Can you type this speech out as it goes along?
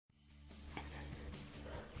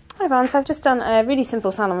Hi everyone, so I've just done a really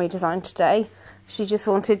simple salon redesign today. She just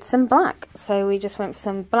wanted some black, so we just went for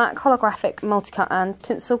some black holographic multi-cut and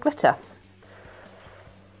tinsel glitter.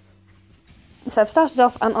 So I've started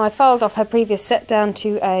off and I filed off her previous set down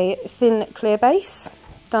to a thin clear base,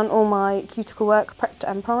 done all my cuticle work prepped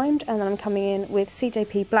and primed, and then I'm coming in with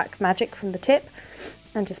CJP Black Magic from the tip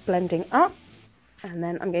and just blending up. And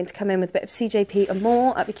then I'm going to come in with a bit of CJP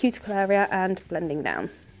Amor at the cuticle area and blending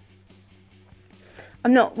down.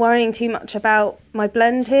 I'm not worrying too much about my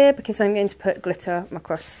blend here because I'm going to put glitter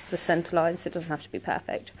across the centre line, so it doesn't have to be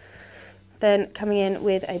perfect. Then coming in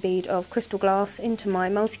with a bead of crystal glass into my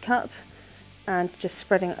multi-cut and just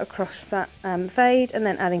spreading across that fade, and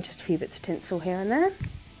then adding just a few bits of tinsel here and there.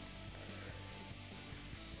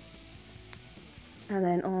 And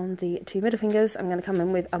then on the two middle fingers I'm going to come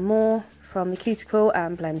in with Amor from the cuticle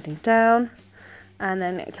and blending down, and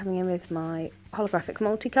then coming in with my holographic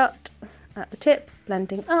multi-cut at the tip,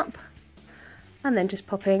 blending up, and then just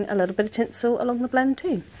popping a little bit of tinsel along the blend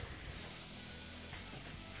too.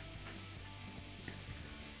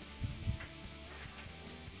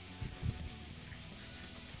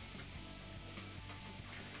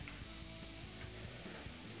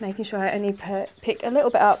 Making sure I only pick a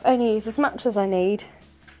little bit up, only use as much as I need,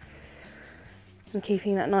 and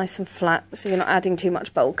keeping that nice and flat so you're not adding too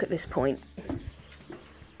much bulk at this point.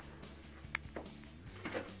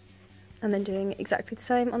 And then doing exactly the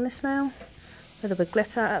same on this nail. A little bit of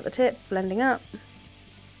glitter at the tip, blending up,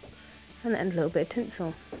 and then a little bit of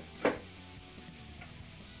tinsel.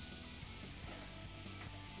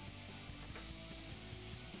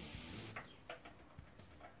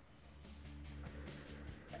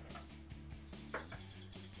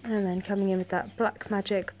 And then coming in with that Black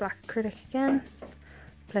Magic Black Acrylic again,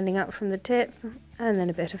 blending up from the tip, and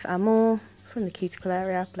then a bit of Amor from the cuticle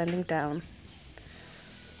area, blending down.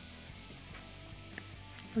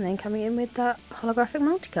 And then coming in with that holographic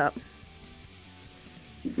multi-cut.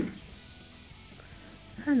 And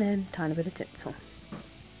then a tiny bit of tinsel.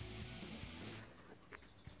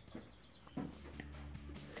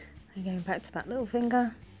 And going back to that little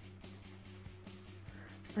finger.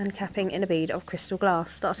 And capping in a bead of crystal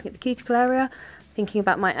glass, starting at the cuticle area, thinking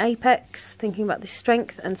about my apex, thinking about the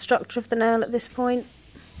strength and structure of the nail at this point.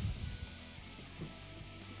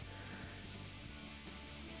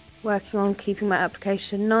 Working on keeping my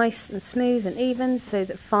application nice and smooth and even so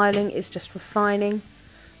that filing is just refining.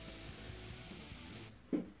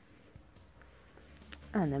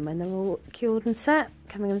 And then when they're all cured and set,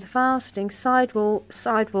 coming into file, so doing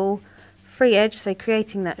sidewall, free edge, so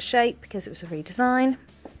creating that shape because it was a redesign.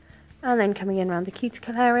 And then coming in around the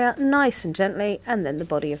cuticle area, nice and gently, and then the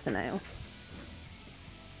body of the nail.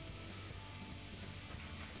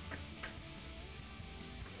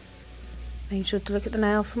 Making sure to look at the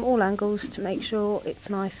nail from all angles to make sure it's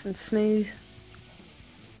nice and smooth.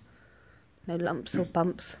 No lumps or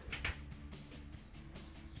bumps.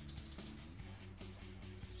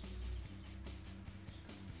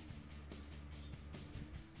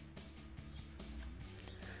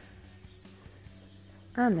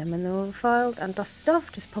 And then when they're all filed and dusted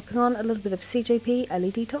off, just popping on a little bit of CJP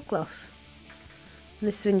LED top gloss. And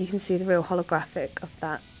this is when you can see the real holographic of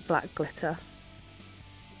that black glitter.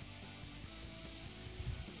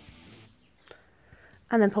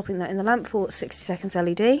 And then popping that in the lamp for 60 seconds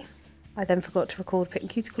LED. I then forgot to record putting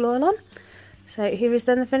cuticle oil on. So here is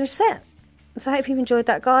then the finished set. So I hope you've enjoyed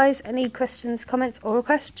that, guys. Any questions, comments or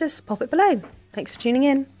requests, just pop it below. Thanks for tuning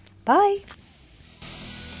in. Bye!